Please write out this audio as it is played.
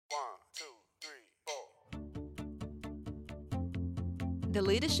The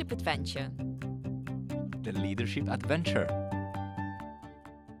Leadership Adventure. The leadership adventure.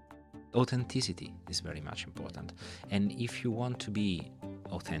 Authenticity is very much important. And if you want to be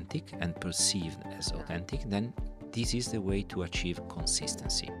authentic and perceived as authentic, then this is the way to achieve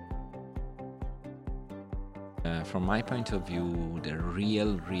consistency. From my point of view, the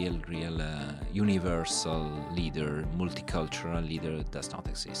real universal leader, multicultural leader does not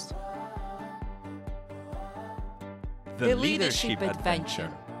exist. The Leadership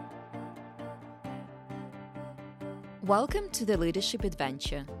Adventure. Welcome to The Leadership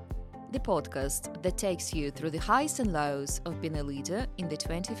Adventure, the podcast that takes you through the highs and lows of being a leader in the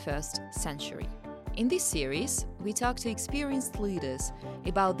 21st century. In this series, we talk to experienced leaders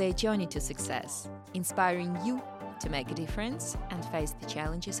about their journey to success, inspiring you to make a difference and face the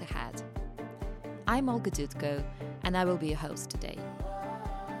challenges ahead. I'm Olga Dudko, and I will be your host today.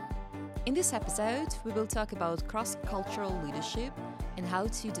 In this episode, we will talk about cross-cultural leadership and how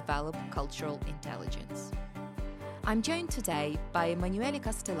to develop cultural intelligence. I'm joined today by Emanuele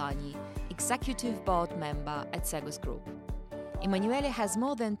Castellani, Executive Board Member at Segos Group. Emanuele has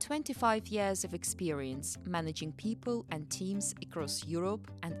more than 25 years of experience managing people and teams across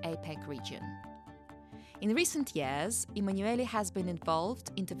Europe and APAC region. In recent years, Emanuele has been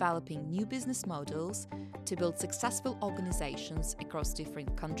involved in developing new business models to build successful organizations across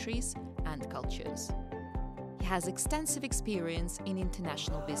different countries and cultures. He has extensive experience in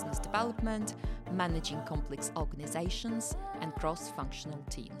international business development, managing complex organizations, and cross-functional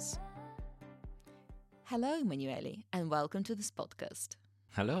teams. Hello, Emanuele, and welcome to this podcast.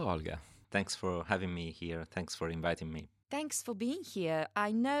 Hello, Olga. Thanks for having me here. Thanks for inviting me. Thanks for being here.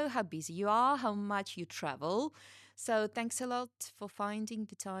 I know how busy you are, how much you travel. So thanks a lot for finding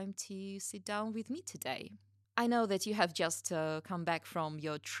the time to sit down with me today. I know that you have just come back from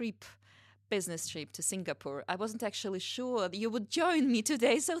your business trip to Singapore. I wasn't actually sure that you would join me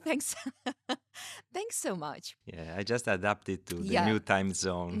today, so thanks. Thanks so much. Yeah, I just adapted to the new time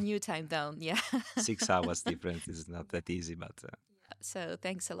zone. New time zone, yeah. 6 hours difference is not that easy, but... So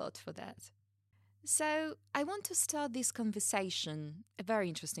thanks a lot for that. So I want to start this conversation, a very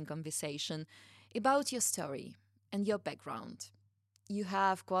interesting conversation, about your story and your background. You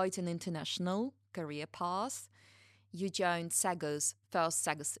have quite an international career path. You joined Segos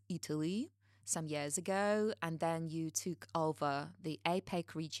Italy some years ago, and then you took over the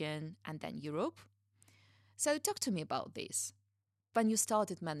APAC region and then Europe. So talk to me about this. When you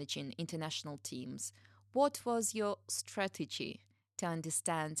started managing international teams, what was your strategy to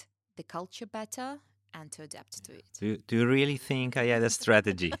understand the culture better and to adapt to it? Do you really think I had a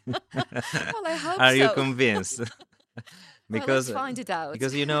strategy? Well, I hope Are so. you convinced? Because, let's find it out.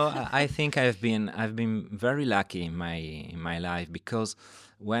 Because I think I've been very lucky in my life, because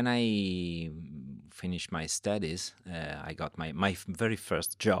when I finished my studies, I got my very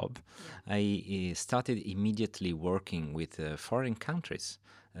first job. Yeah. I started immediately working with foreign countries.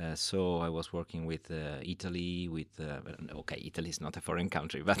 So I was working with Italy, Italy is not a foreign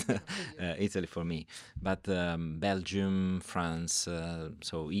country, but Italy for me. But Belgium, France,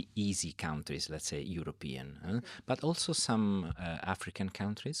 so easy countries, let's say European. But also some African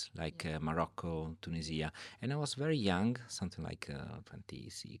countries like Morocco, Tunisia. And I was very young, something like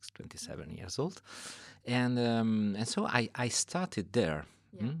 26, 27 years old. And so I started there.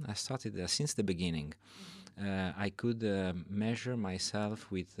 Yeah. I started there since the beginning. I could measure myself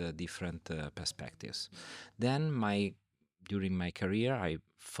with different perspectives. Then during my career, I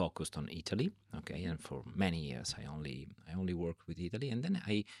focused on Italy, okay, and for many years I only worked with Italy, and then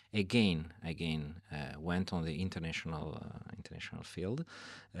I again went on the international field.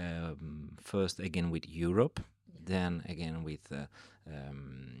 First again with Europe, then again with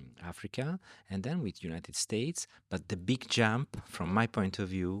Africa, and then with United States. But the big jump, from my point of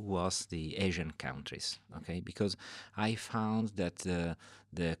view, was the Asian countries, okay? Because I found that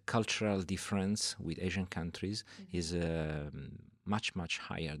the cultural difference with Asian countries is much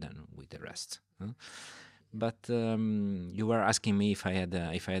higher than with the rest. But you were asking me if I had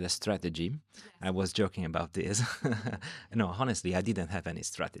a strategy. Yes. I was joking about this. No, honestly, I didn't have any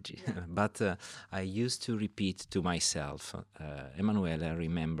strategy. Yeah. But I used to repeat to myself, Emanuele,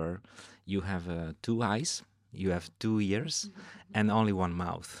 remember, you have 2 eyes, you have 2 ears, and only 1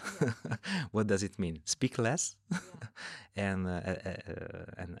 mouth. Yeah. What does it mean? Speak less, yeah.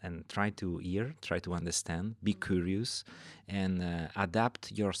 and try to hear, try to understand, be curious, and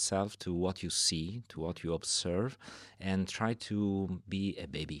adapt yourself to what you see, to what you observe, and try to be a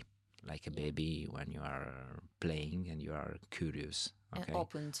baby, like a baby when you are playing and you are curious. Okay? And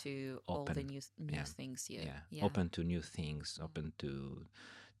open to all the new things. Yeah, open to new things, open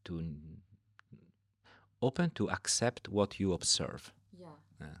to accept what you observe. Yeah.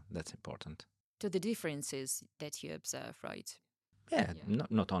 That's important. To the differences that you observe, right? Yeah,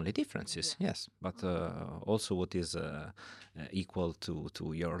 not only differences, yes, but also what is equal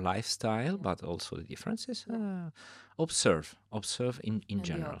to your lifestyle, but also the differences. Observe in And be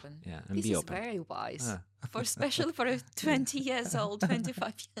general, open. yeah, and This be is open. very wise, for especially for a 20 years old,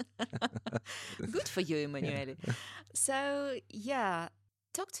 25 years. Good for you, Emanuele. So, yeah,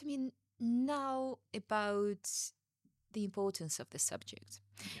 talk to me now about the importance of the subject.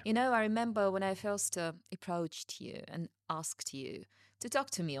 Yeah. You know, I remember when I first approached you and asked you to talk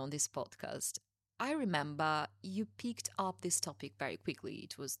to me on this podcast, I remember you picked up this topic very quickly.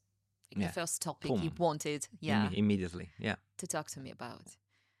 It was like Yeah. the first topic you Boom. wanted, Immediately, yeah. to talk to me about.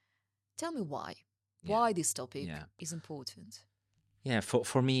 Tell me why. Yeah. Why this topic Yeah. is important. Yeah,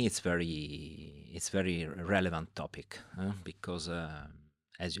 for me it's very relevant topic because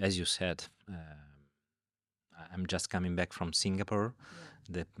as you said, I'm just coming back from Singapore.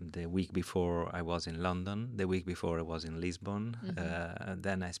 The week before I was in London. The week before I was in Lisbon.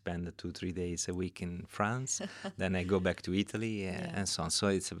 Then I spend 2-3 days a week in France. Then I go back to Italy and so on. So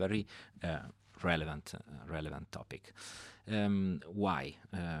it's a very relevant topic. Why?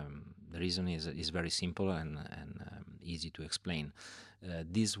 The reason is very simple and easy to explain.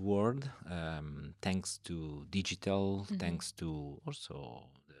 This world, thanks to digital, thanks to also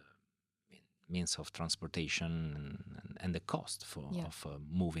means of transportation and the cost of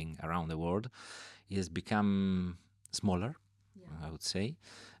moving around the world is become smaller, I would say,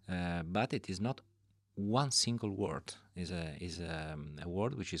 but it is not one single word. Is a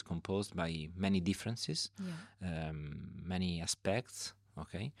word which is composed by many differences, many aspects.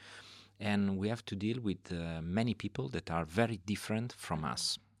 Okay, and we have to deal with many people that are very different from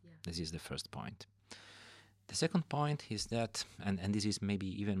us. This is the first point. The second point is that, and this is maybe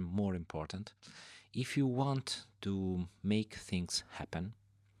even more important, if you want to make things happen,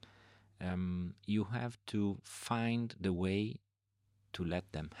 you have to find the way to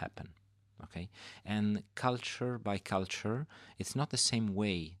let them happen. Okay? And culture by culture, it's not the same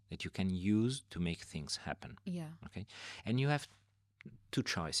way that you can use to make things happen. Yeah. Okay? And you have two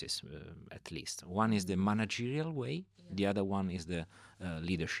choices, at least. One is the managerial way, the other one is the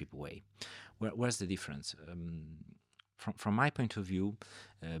leadership way. Where's the difference? From my point of view,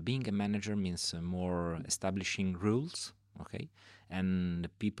 being a manager means more establishing rules, okay? And the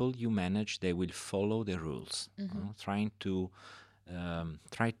people you manage, they will follow the rules, try to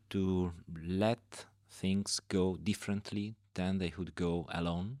let things go differently than they would go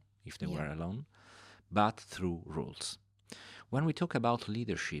alone, if they were alone, but through rules. When we talk about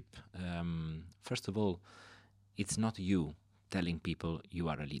leadership, first of all, it's not you telling people you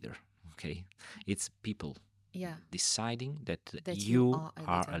are a leader, okay? It's people deciding that you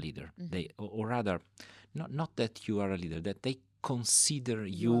are a leader. They, or rather, not that you are a leader, that they consider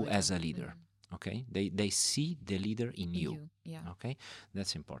you as a leader. Okay, they see the leader in you. Okay,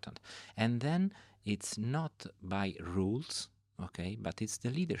 that's important. And then it's not by rules, okay, but it's the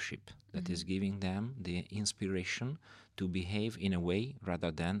leadership that is giving them the inspiration to behave in a way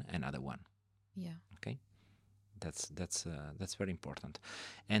rather than another one. Okay, that's very important.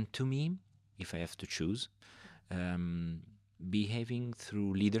 And to me, if I have to choose, behaving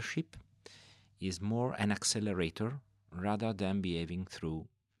through leadership is more an accelerator rather than behaving through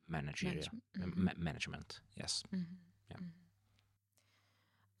management. Yes.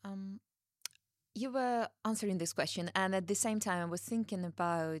 You were answering this question, and at the same time, I was thinking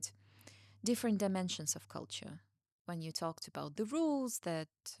about different dimensions of culture. When you talked about the rules that,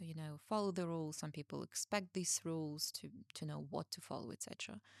 follow the rules, some people expect these rules to know what to follow,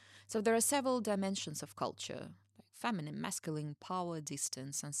 etc. So there are several dimensions of culture, like feminine, masculine, power,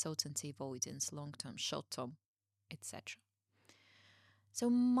 distance, uncertainty, avoidance, long-term, short-term, etc. So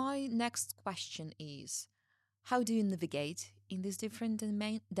my next question is, how do you navigate in these different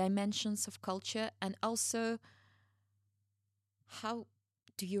dimensions of culture? And also, how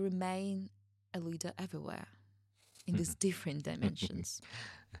do you remain a leader everywhere in these different dimensions?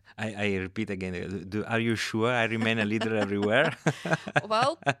 I repeat again, are you sure I remain a leader everywhere?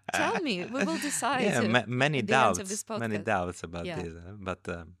 Well, tell me. We will decide many at the doubts, end of this podcast. many doubts about this,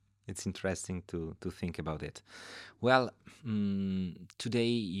 but it's interesting to think about it. Well,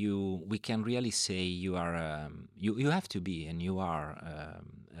 today we can really say you are you have to be, and you are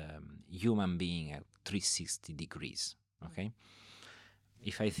human being at 360 degrees. Okay,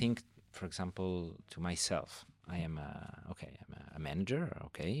 if I think, for example, to myself, I'm a manager,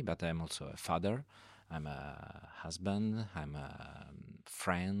 okay, but I'm also a father, I'm a husband, I'm a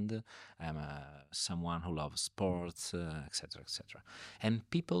friend, I'm someone who loves sports, etc., etc. And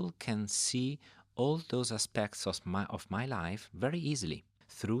people can see all those aspects of my life very easily.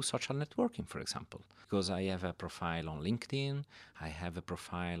 through social networking, for example. Because I have a profile on LinkedIn, I have a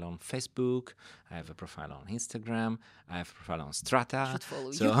profile on Facebook, I have a profile on Instagram, I have a profile on Strata. Should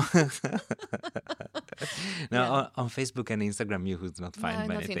follow so you. now Yeah. on Facebook and Instagram you would not find No,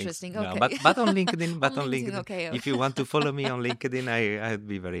 many not things. interesting. No, Okay. but on LinkedIn, On LinkedIn, okay. if you want to follow me on LinkedIn, I'd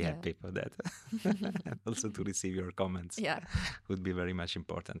be very Yeah. happy for that. And also to receive your comments Yeah. would be very much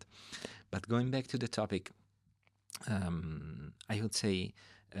important. But going back to the topic, I would say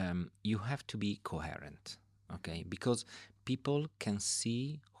you have to be coherent, okay? Because people can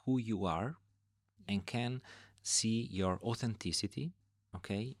see who you are and can see your authenticity,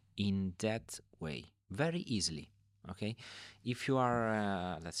 okay, in that way very easily. Okay, if you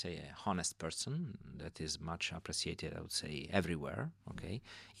are, let's say, a honest person, that is much appreciated, I would say, everywhere. Okay,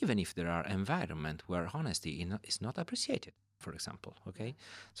 even if there are environments where honesty is not appreciated, for example. Okay,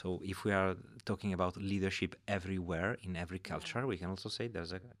 so if we are talking about leadership everywhere in every culture, we can also say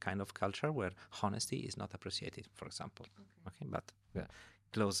there's a kind of culture where honesty is not appreciated, for example. Okay, but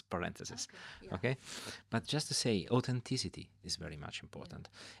close parentheses. Okay, but just to say, authenticity is very much important,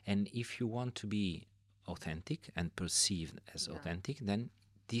 and if you want to be authentic and perceived as authentic, then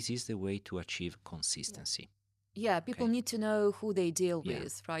this is the way to achieve consistency. Yeah, people need to know who they deal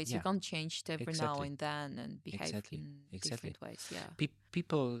with, right? You Yeah. can't change it every now Exactly. and then and behave Exactly. in Exactly. different ways. Yeah.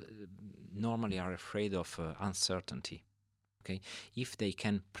 People normally are afraid of uncertainty. Okay, if they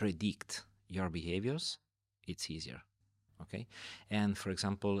can predict your behaviors, it's easier. Okay, and for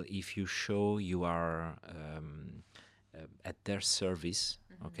example, if you show you are at their service,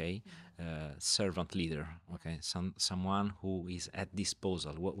 okay, servant leader, okay, someone who is at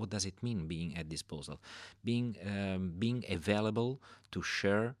disposal. What does it mean, being at disposal? Being available to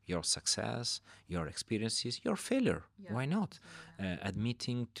share your success, your experiences, your failure. Why not?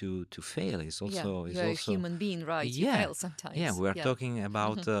 Admitting to fail is also You're a human being, right? You fail sometimes. Yeah, we are talking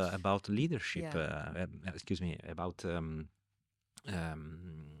about leadership. Excuse me, about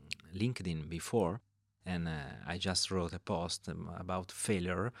LinkedIn before, and I just wrote a post about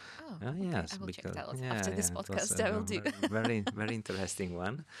failure. Okay. Yes, I will because check that out after this it was podcast. I will do. very very interesting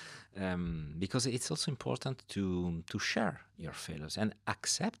one, because it's also important to share your failures and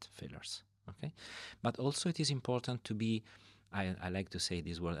accept failures. Okay, but also it is important to be, I like to say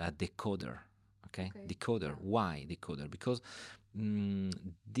this word, a decoder. Okay, decoder. Why decoder? Because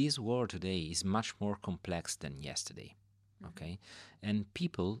this world today is much more complex than yesterday. Okay, and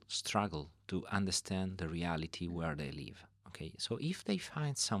people struggle to understand the reality where they live. Okay, so if they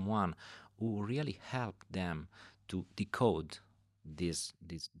find someone who really help them to decode this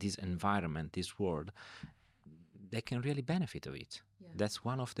environment, this world, they can really benefit of it. That's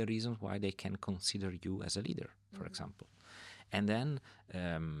one of the reasons why they can consider you as a leader, for example. And then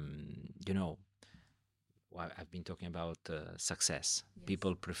I've been talking about success.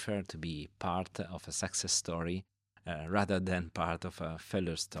 People prefer to be part of a success story rather than part of a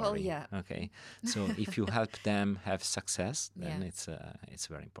failure story. Well, yeah. Okay, so if you help them have success, then it's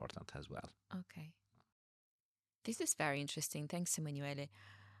very important as well. Okay. This is very interesting. Thanks, Emanuele.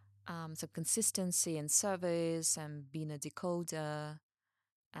 So consistency and service and being a decoder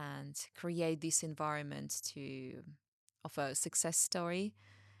and create this environment to offer a success story.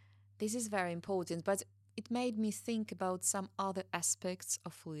 This is very important, but it made me think about some other aspects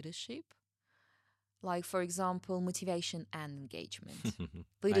of leadership, like, for example, motivation and engagement.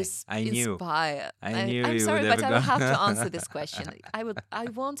 Leaders I knew. inspire. I knew I'm you sorry, would but have I will gone. have to answer this question. I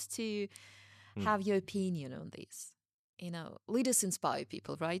want to have your opinion on this. Leaders inspire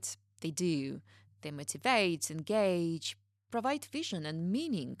people, right? They do. They motivate, engage, provide vision and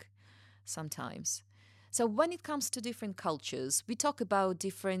meaning sometimes. So when it comes to different cultures, we talk about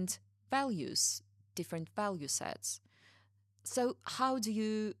different values, different value sets. So how do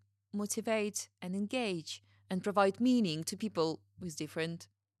you motivate and engage and provide meaning to people with different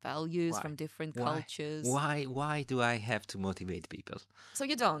values from different cultures? Why do I have to motivate people? So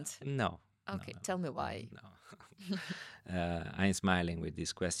you don't? No. Okay, tell me why. No. I'm smiling with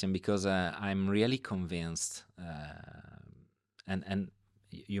this question because I'm really convinced, and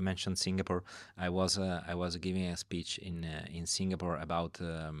you mentioned Singapore. I was giving a speech in Singapore about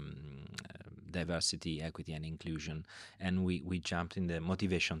diversity, equity, and inclusion, and we jumped in the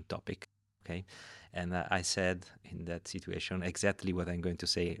motivation topic. Okay, and I said in that situation exactly what I'm going to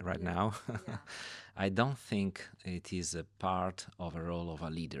say right now. I don't think it is a part of a role of a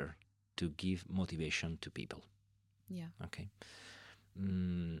leader to give motivation to people. Yeah. Okay.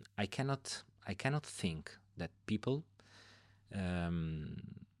 I cannot think that people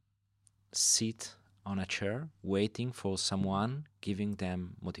sit on a chair waiting for someone giving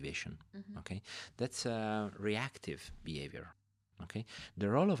them motivation. Okay, that's a reactive behavior. Okay, the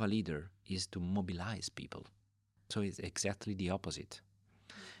role of a leader is to mobilize people. So it's exactly the opposite.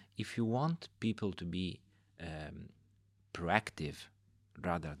 If you want people to be proactive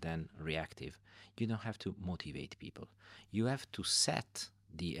rather than reactive, you don't have to motivate people. You have to set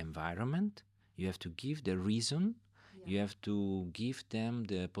the environment, you have to give the reason, you have to give them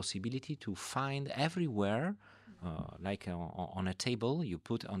the possibility to find everywhere, like on a table, you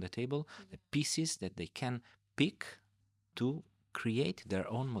put on the table the pieces that they can pick to create their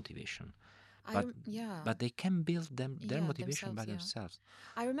own motivation. But they can build their motivation by themselves.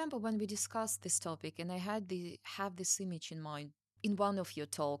 I remember when we discussed this topic, and I have this image in mind. In one of your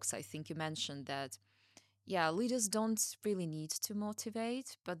talks, I think you mentioned that, leaders don't really need to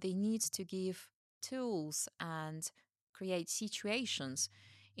motivate, but they need to give tools and create situations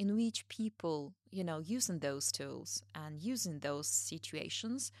in which people, using those tools and using those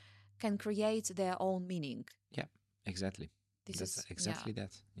situations can create their own meaning. Yeah, exactly. That's exactly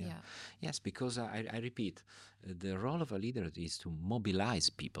that. Yeah. Yes, because I repeat, the role of a leader is to mobilize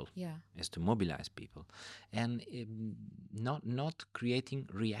people. Is to mobilize people, and not creating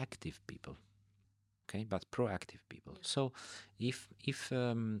reactive people. Okay, but proactive people. So, if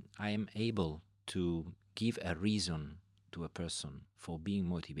I am able to give a reason to a person for being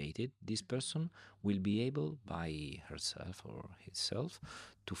motivated, this person will be able by herself or himself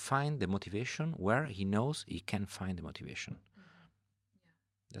to find the motivation where he knows he can find the motivation.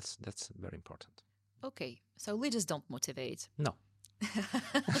 That's very important. Okay, so leaders don't motivate. No.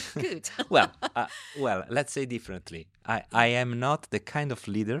 Good. well, let's say differently. I am not the kind of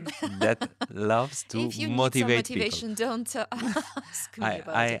leader that loves to if you motivate need some motivation, people. Don't ask me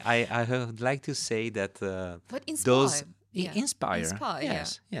about it. I would like to say that but inspire. Those inspire.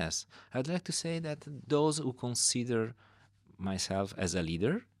 Yes. I'd like to say that those who consider myself as a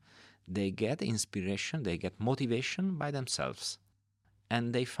leader, they get inspiration, they get motivation by themselves.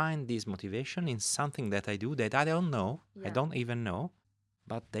 And they find this motivation in something that I do that I don't know, I don't even know,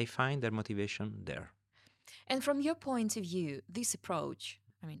 but they find their motivation there. And from your point of view, this approach,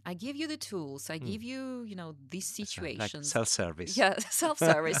 I mean, I give you the tools, I give you, these situations. Like self-service. Yeah,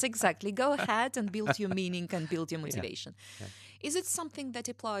 self-service, exactly. Go ahead and build your meaning and build your motivation. Yeah. Is it something that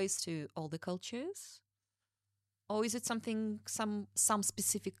applies to all the cultures? Or is it something, some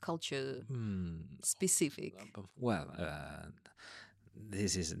specific culture specific? Well,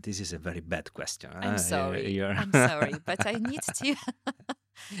 this is a very bad question. I'm sorry. I'm sorry, but I need to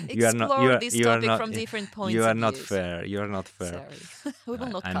explore this topic from different points of view. You are not fair. You are not fair. Sorry, we will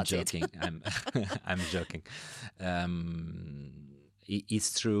not I'm cut joking. it. I'm joking.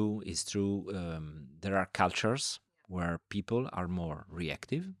 It's true. It's true. There are cultures where people are more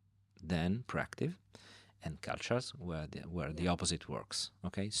reactive than proactive, and cultures where the opposite works.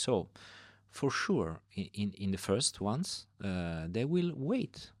 Okay, so. For sure, in the first ones, they will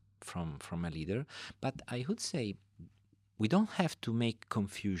wait from a leader. But I would say we don't have to make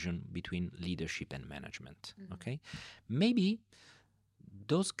confusion between leadership and management. Okay, maybe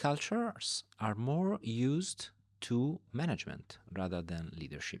those cultures are more used to management rather than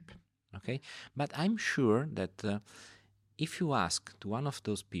leadership. Okay, but I'm sure that if you ask to one of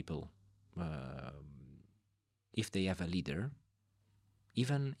those people if they have a leader,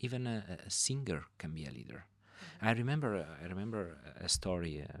 even a singer can be a leader. I remember a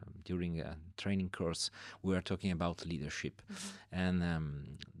story during a training course. We were talking about leadership, and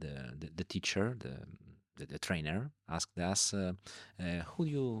the teacher, the trainer, asked us,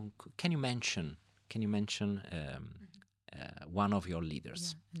 can you mention one of your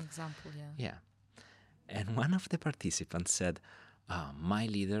leaders? An example, Yeah. And one of the participants said, my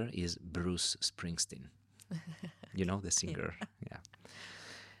leader is Bruce Springsteen. You know, the singer. Yeah.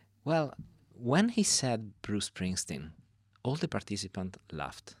 Well, when he said Bruce Springsteen, all the participants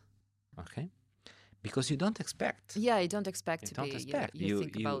laughed. Okay, because you don't expect. Yeah, you don't expect to be. You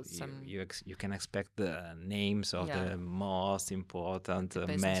think about some. You can expect the names of the most important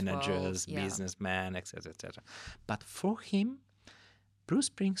managers, businessmen, etc., etc. But for him, Bruce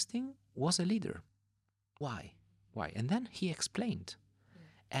Springsteen was a leader. Why? And then he explained.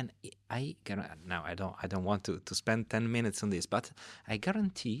 And I don't want to spend 10 minutes on this, but I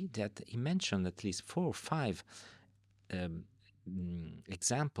guarantee that he mentioned at least 4 or 5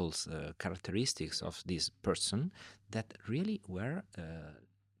 examples, characteristics of this person that really were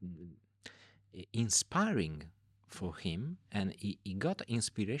inspiring for him, and he got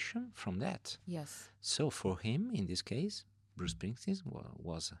inspiration from that. Yes. So for him, in this case, Bruce Springsteen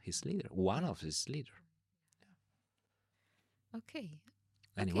was his leader, one of his leaders. Okay.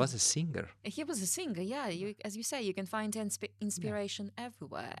 And he was a singer. He was a singer, yeah. As you say, you can find inspiration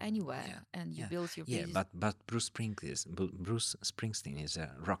everywhere, anywhere, and you build your But Bruce Springsteen is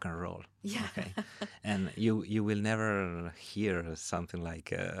a rock and roll. Yeah. Okay, and you will never hear something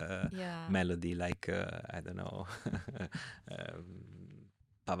like a melody like I don't know,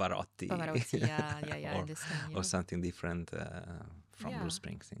 Pavarotti. I understand. Or something different from Bruce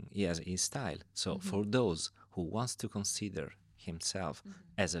Springsteen. He has his style. So for those who wants to consider himself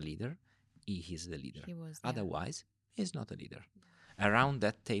as a leader, he is the leader. Otherwise, he's not a leader. Around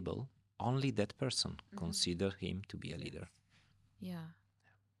that table, only that person consider him to be a leader. Yeah.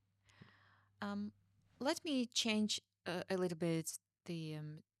 Let me change a little bit the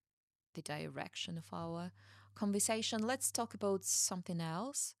direction of our conversation. Let's talk about something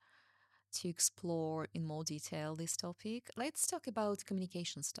else to explore in more detail this topic. Let's talk about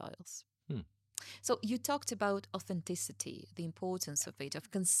communication styles. So you talked about authenticity, the importance of it,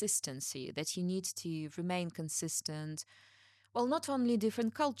 of consistency, that you need to remain consistent. Well, not only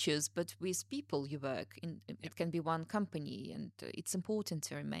different cultures, but with people you work in. It can be one company, and it's important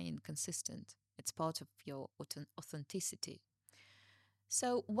to remain consistent. It's part of your authenticity.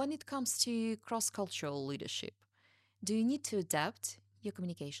 So when it comes to cross-cultural leadership, do you need to adapt your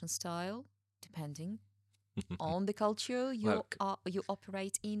communication style depending on the culture you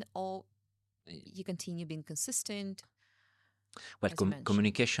operate in, or you continue being consistent? Well,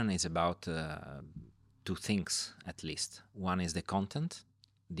 communication is about two things at least. One is the content,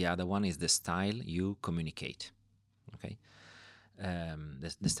 the other one is the style you communicate. Okay,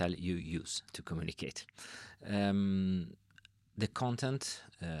 the style you use to communicate. The content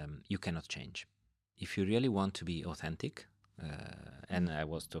you cannot change. If you really want to be authentic, and I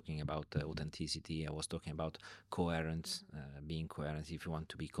was talking about authenticity, I was talking about coherence, being coherent. If you want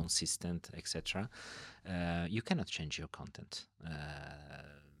to be consistent, etc., you cannot change your content.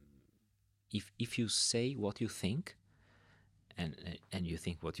 If you say what you think, and you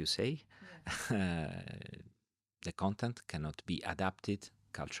think what you say, the content cannot be adapted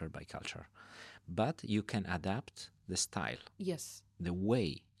culture by culture, but you can adapt the style, the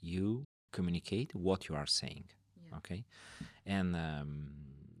way you communicate what you are saying. Okay, and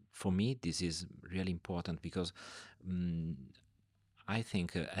for me this is really important because I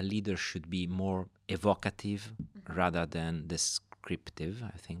think a leader should be more evocative rather than descriptive.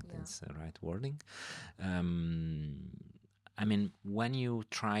 I think that's the right wording. I mean, when you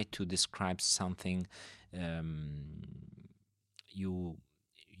try to describe something,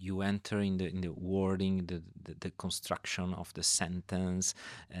 you enter in the wording, the construction of the sentence,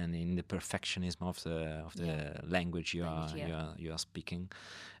 and in the perfectionism of the language you are speaking.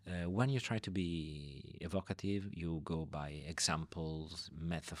 When you try to be evocative, you go by examples,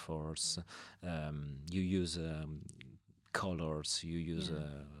 metaphors. You use colors. You use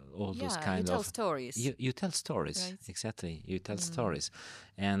all those kind of. You tell stories. You tell stories, right? Exactly. You tell stories,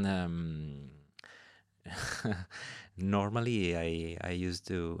 and. Normally, I use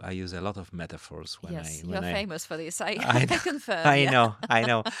a lot of metaphors when you're famous for this. I confirm. I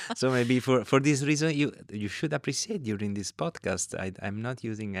know. So maybe for this reason, you should appreciate during this podcast. I'm not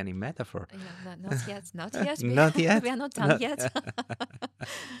using any metaphor. Not yet. Not yet. We are not done yet.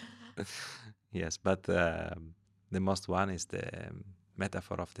 Yes, but the most one is the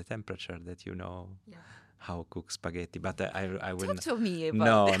metaphor of the temperature that you know. Yeah. How cook spaghetti, but I will talk to me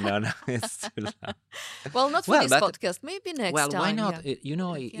about no, it's too long. Well, not for this podcast. Maybe next time. Well, why not?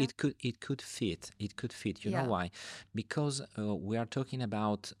 It could fit. It could fit. You know why? Because we are talking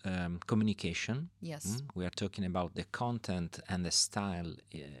about communication. Yes. We are talking about the content and the style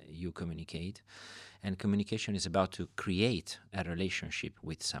you communicate, and communication is about to create a relationship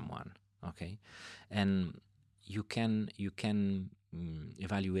with someone. Okay, and you can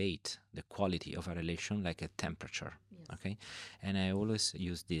evaluate the quality of a relation like a temperature. Okay, and I always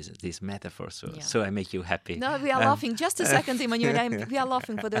use this metaphor so I make you happy. No, we are laughing. Just a second, Emanuele. We are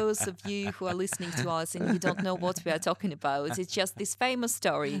laughing for those of you who are listening to us and you don't know what we are talking about. It's just this famous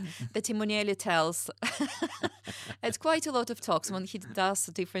story that Emanuele tells. It's quite a lot of talks when he does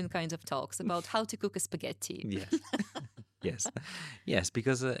different kinds of talks about how to cook a spaghetti. Yes,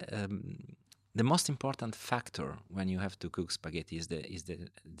 because the most important factor when you have to cook spaghetti is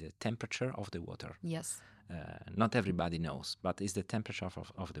the temperature of the water. Yes. Not everybody knows, but it's the temperature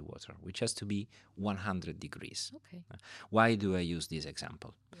of the water, which has to be 100 degrees. Okay. Why do I use this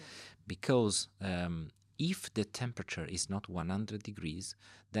example? Because if the temperature is not 100 degrees,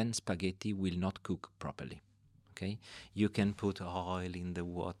 then spaghetti will not cook properly. Okay, you can put oil in the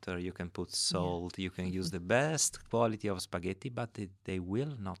water, you can put salt, you can use the best quality of spaghetti, but they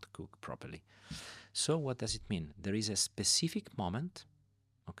will not cook properly. So what does it mean? There is a specific moment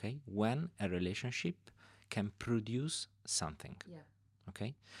okay, when a relationship can produce something. Yeah.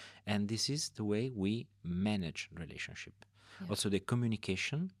 Okay, and this is the way we manage relationship. Yeah. Also, the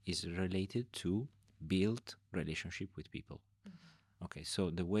communication is related to build relationship with people. Okay, so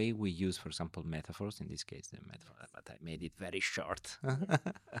the way we use, for example, metaphors, in this case, the metaphor, but I made it very short,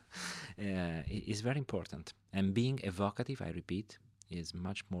 is very important. And being evocative, I repeat, is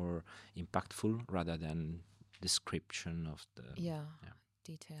much more impactful rather than description of the Yeah.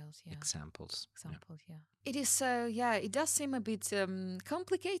 Details, yeah. examples. Examples, yeah. It is so, it does seem a bit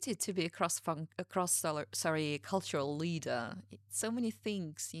complicated to be a cultural leader. So many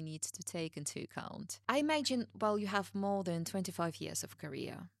things you need to take into account. I imagine, well, you have more than 25 years of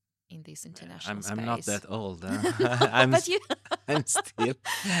career in this international space. I'm not that old. But you... I'm still.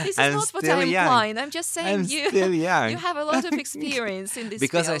 This is I'm not what still I'm young. implying. I'm just saying I'm still young. you have a lot of experience in this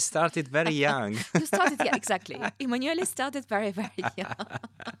because field. I started very young. You started, yeah, exactly. Emanuele started very, very young.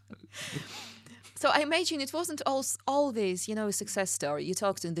 So I imagine it wasn't always, a success story. You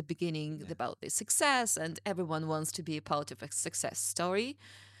talked in the beginning about the success, and everyone wants to be a part of a success story.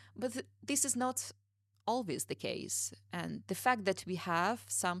 But this is not always the case. And the fact that we have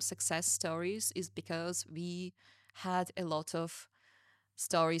some success stories is because we had a lot of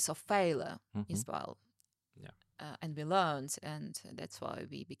stories of failure as well. Yeah. And we learned, and that's why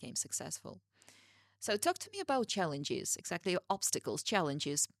we became successful. So talk to me about challenges, exactly obstacles,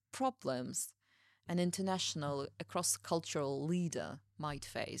 challenges, problems an international, cross-cultural leader might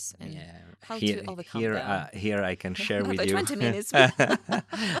face, and how to overcome them. Here I can share with you. 20 minutes.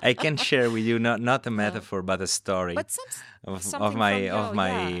 I can share with you not a metaphor, but a story but of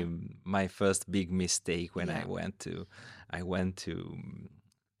my first big mistake when I went to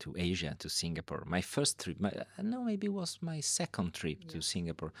Asia, to Singapore. My first trip, maybe it was my second trip to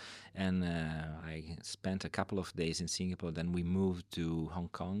Singapore. And I spent a couple of days in Singapore. Then we moved to Hong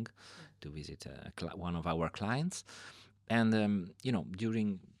Kong to visit one of our clients. And,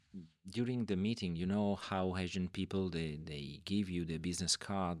 during the meeting, you know how Asian people, they give you the business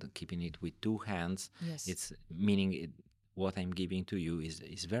card, keeping it with two hands. Yes. It's meaning what I'm giving to you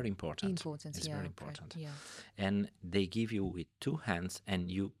is very important. It's very important. Yeah. And they give you with two hands,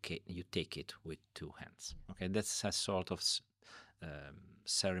 and you take it with two hands. Okay, that's a sort of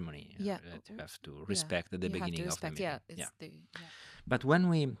ceremony that you have to respect at the beginning of the meeting. But when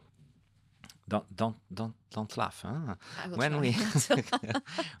we don't laugh. Huh?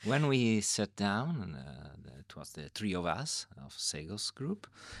 When we sat down, it was the three of us of Segos group,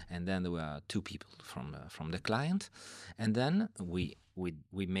 and then there were two people from the client, and then we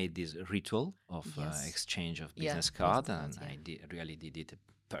made this ritual of exchange of business card, and I really did it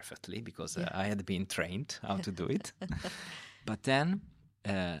perfectly because I had been trained how to do it. But then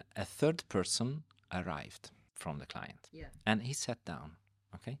a third person arrived from the client, and he sat down.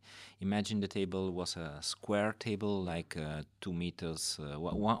 Okay, imagine the table was a square table, like 2 meters,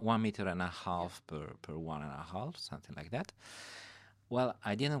 1.5 meters per 1.5, something like that. Well,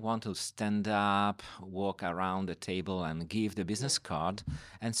 I didn't want to stand up, walk around the table and give the business card,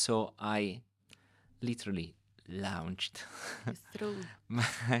 and so I literally launched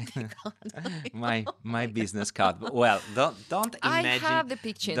my business card. Well, don't imagine. I have the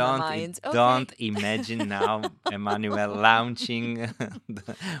picture in my mind. Don't imagine now Emanuele launching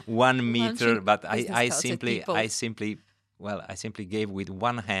 1 meter, but I simply gave with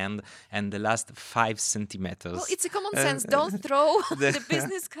one hand and the last 5 centimeters. Well, it's a common sense. Don't throw the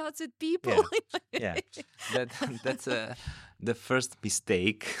business cards at people. That's the first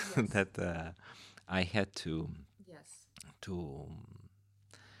mistake that I had to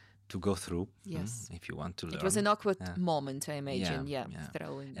go through. Yes, if you want to learn. It was an awkward moment, I imagine.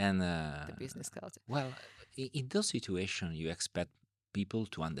 Throwing and the business card. Well, in those situations, you expect people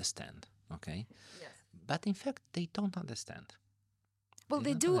to understand. Okay. Yes. But in fact, they don't understand. Well,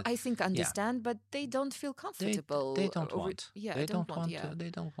 they do, I think, understand, but they don't feel comfortable. They don't want. They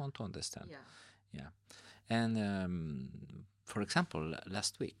don't want to understand. Yeah. And for example,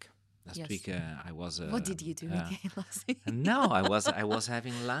 last week I was. What did you do again last week? No, I was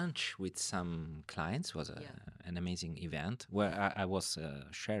having lunch with some clients. It was an amazing event where I was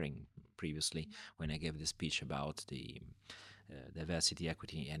sharing previously when I gave the speech about the diversity,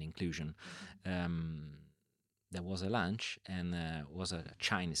 equity, and inclusion. There was a lunch, and was a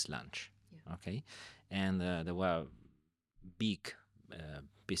Chinese lunch. Okay, and there were big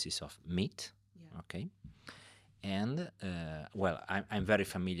pieces of meat. Okay. And, I'm very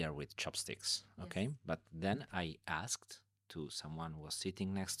familiar with chopsticks, okay? Yes. But then I asked to someone who was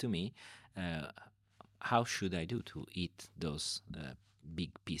sitting next to me, how should I do to eat those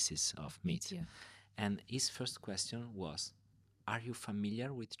big pieces of meat? And his first question was, are you familiar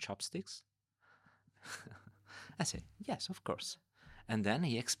with chopsticks? I say, yes, of course. And then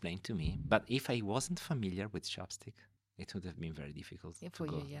he explained to me, but if I wasn't familiar with chopstick, it would have been very difficult Yeah, to for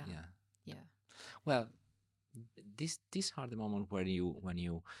go. you, yeah. Yeah. Well, these are the moments where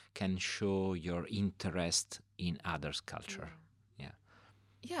you can show your interest in others' culture. Yeah.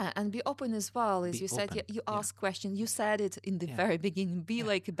 Yeah, and be open as well. As Be you said, open. you Yeah. ask questions. You said it in the Yeah. very beginning. Be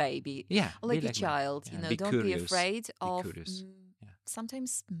Yeah. like a baby, Yeah. or like Be a like me. child. Yeah. Be Don't be curious. afraid Be of curious. Yeah.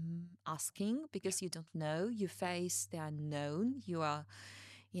 sometimes asking because you don't know. You face the unknown. You are,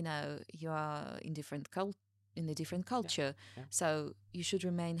 you are in in a different culture. Yeah. So you should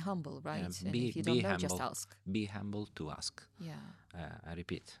remain humble, right? And Be if you be don't know, humble. just ask. Be humble to ask. Yeah. I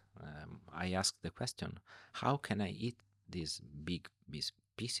repeat. I asked the question: how can I eat these big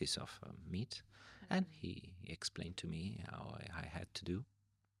pieces of meat? And he explained to me how I had to do,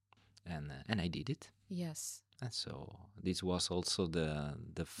 and I did it. Yes. And so this was also the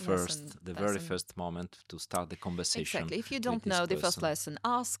Lesson, very lesson. first moment to start the conversation. Exactly. If you with don't this know the first person. lesson,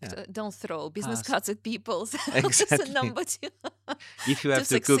 ask. Yeah. Don't throw business Ask. cards at people. Exactly. Lesson number 2. If you To have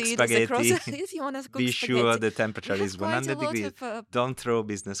to cook succeed is across. spaghetti, If you want to cook be spaghetti, sure the temperature we have is quite a 100 lot degrees. of. Don't throw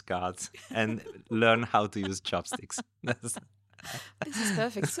business cards and learn how to use chopsticks. This is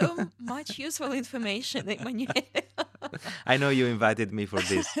perfect. So much useful information, Emanuele. I know you invited me for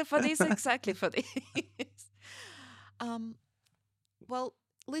this. For this, exactly for this. Well,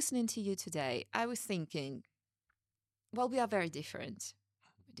 listening to you today, I was thinking, well, we are very different.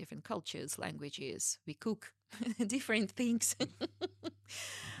 Different cultures, languages, we cook different things.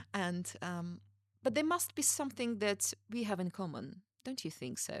 And but there must be something that we have in common, don't you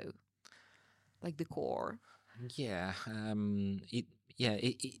think so? Like the core. Yeah,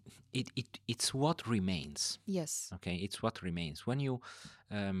 it's what remains. Yes. Okay, it's what remains when you,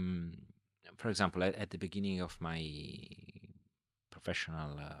 for example, at the beginning of my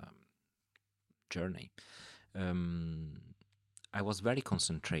professional journey, I was very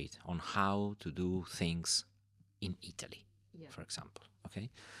concentrated on how to do things in Italy, for example.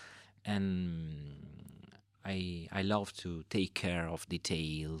 Okay, and I love to take care of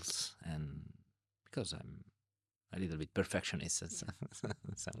details, and because I'm a little bit perfectionist in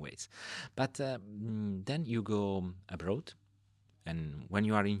some ways. But then you go abroad, and when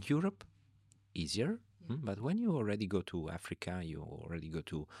you are in Europe, easier. But when you already go to Africa, you already go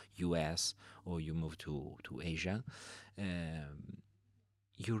to US, or you move to Asia,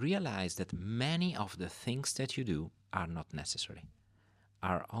 you realize that many of the things that you do are not necessary.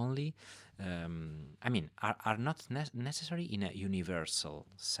 Are only, are not necessary in a universal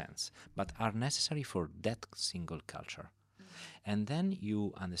sense, but are necessary for that single culture. And then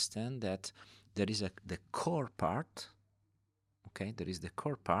you understand that there is the core part, okay? There is the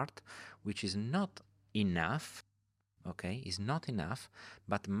core part, which is not enough, okay? Is not enough,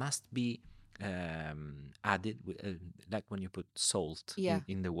 but must be added, like when you put salt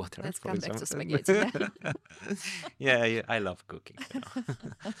in the water. Let's for come back to example. spaghetti. Yeah, I love cooking.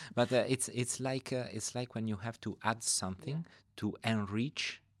 But it's like when you have to add something to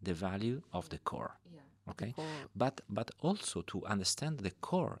enrich the value of the core. Okay, but also to understand the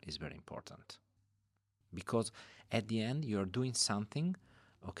core is very important, because at the end you're doing something.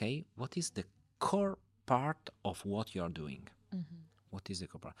 Okay, what is the core part of what you're doing? What is the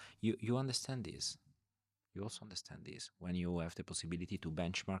core part? You understand this. You also understand this when you have the possibility to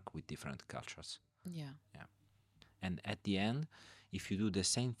benchmark with different cultures. Yeah. And at the end, if you do the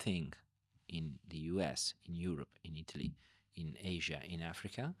same thing in the US, in Europe, in Italy, in Asia, in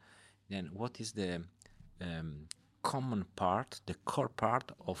Africa, then what is the common part, the core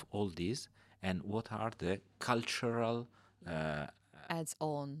part of all this, and what are the cultural adds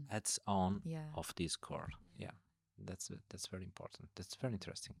on of this core? Yeah. That's very important. That's very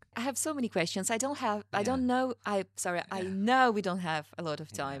interesting. I have so many questions. I don't know. I know we don't have a lot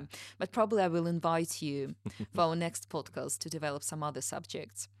of time, but probably I will invite you for our next podcast to develop some other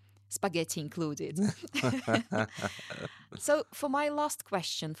subjects, spaghetti included. So for my last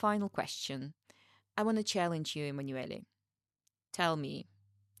question, final question, I want to challenge you, Emanuele. Tell me,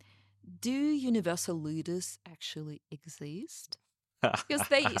 do universal leaders actually exist? Because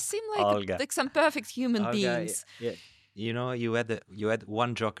they seem like some perfect human beings. Yeah. You know, you had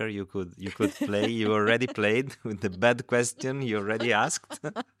one joker you could play. You already played with the bad question you already asked,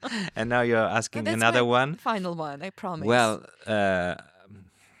 and now you're asking another one. Final one, I promise. Well,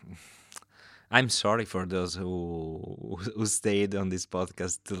 I'm sorry for those who stayed on this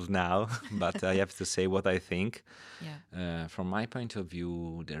podcast till now, but I have to say what I think. Yeah. From my point of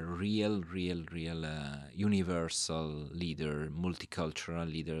view, the real universal leader, multicultural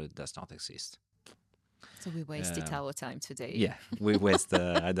leader does not exist. So we wasted our time today. Yeah, we waste,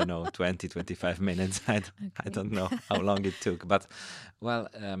 I don't know, 20, 25 minutes. I don't know how long it took. But, well,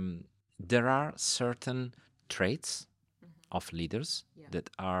 there are certain traits of leaders that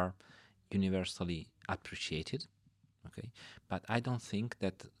are universally appreciated. Okay, but I don't think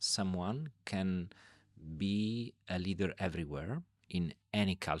that someone can be a leader everywhere in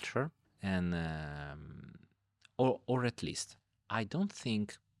any culture, and or at least I don't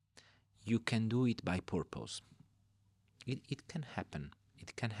think you can do it by purpose. It can happen.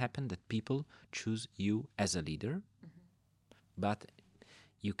 It can happen that people choose you as a leader, but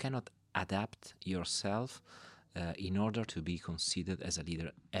you cannot adapt yourself in order to be considered as a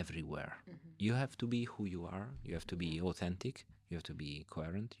leader everywhere. You have to be who you are. You have to be authentic. You have to be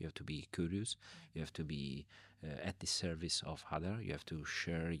coherent. You have to be curious. You have to be at the service of other. You have to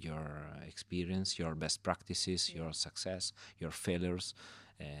share your experience, your best practices, your success, your failures,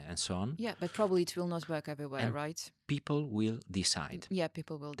 and so on. Yeah, but probably it will not work everywhere, And right? people will decide. Yeah,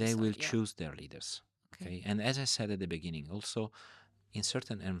 people will They decide. will yeah. choose their leaders. Okay. And as I said at the beginning, also in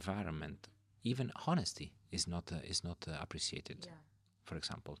certain environment, even honesty is not appreciated. For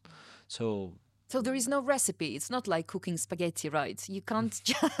example, so there is no recipe. It's not like cooking spaghetti, right? You can't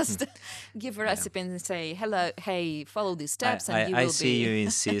just give a recipe and say, "Hello, hey, follow these steps," and you will I see be you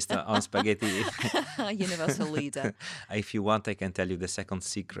insist on spaghetti. a universal leader. If you want, I can tell you the second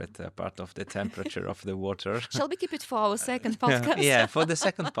secret part of the temperature of the water. Shall we keep it for our second podcast? Yeah, for the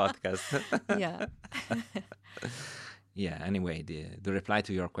second podcast. Yeah. Yeah. Anyway, the reply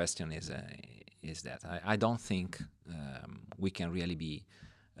to your question is that I don't think we can really be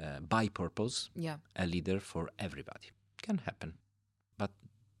by purpose a leader for everybody. Can happen, but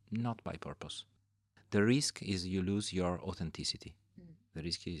not by purpose. The risk is you lose your authenticity. The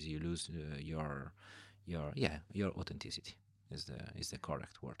risk is you lose your authenticity is the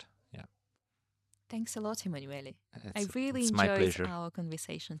correct word. Yeah. Thanks a lot, Emanuele. I really enjoyed our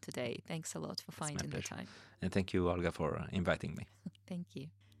conversation today. Thanks a lot for finding the time. And thank you, Olga, for inviting me. Thank you.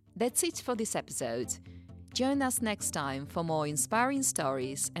 That's it for this episode. Join us next time for more inspiring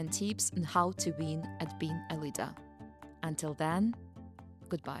stories and tips on how to win at being a leader. Until then,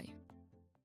 goodbye.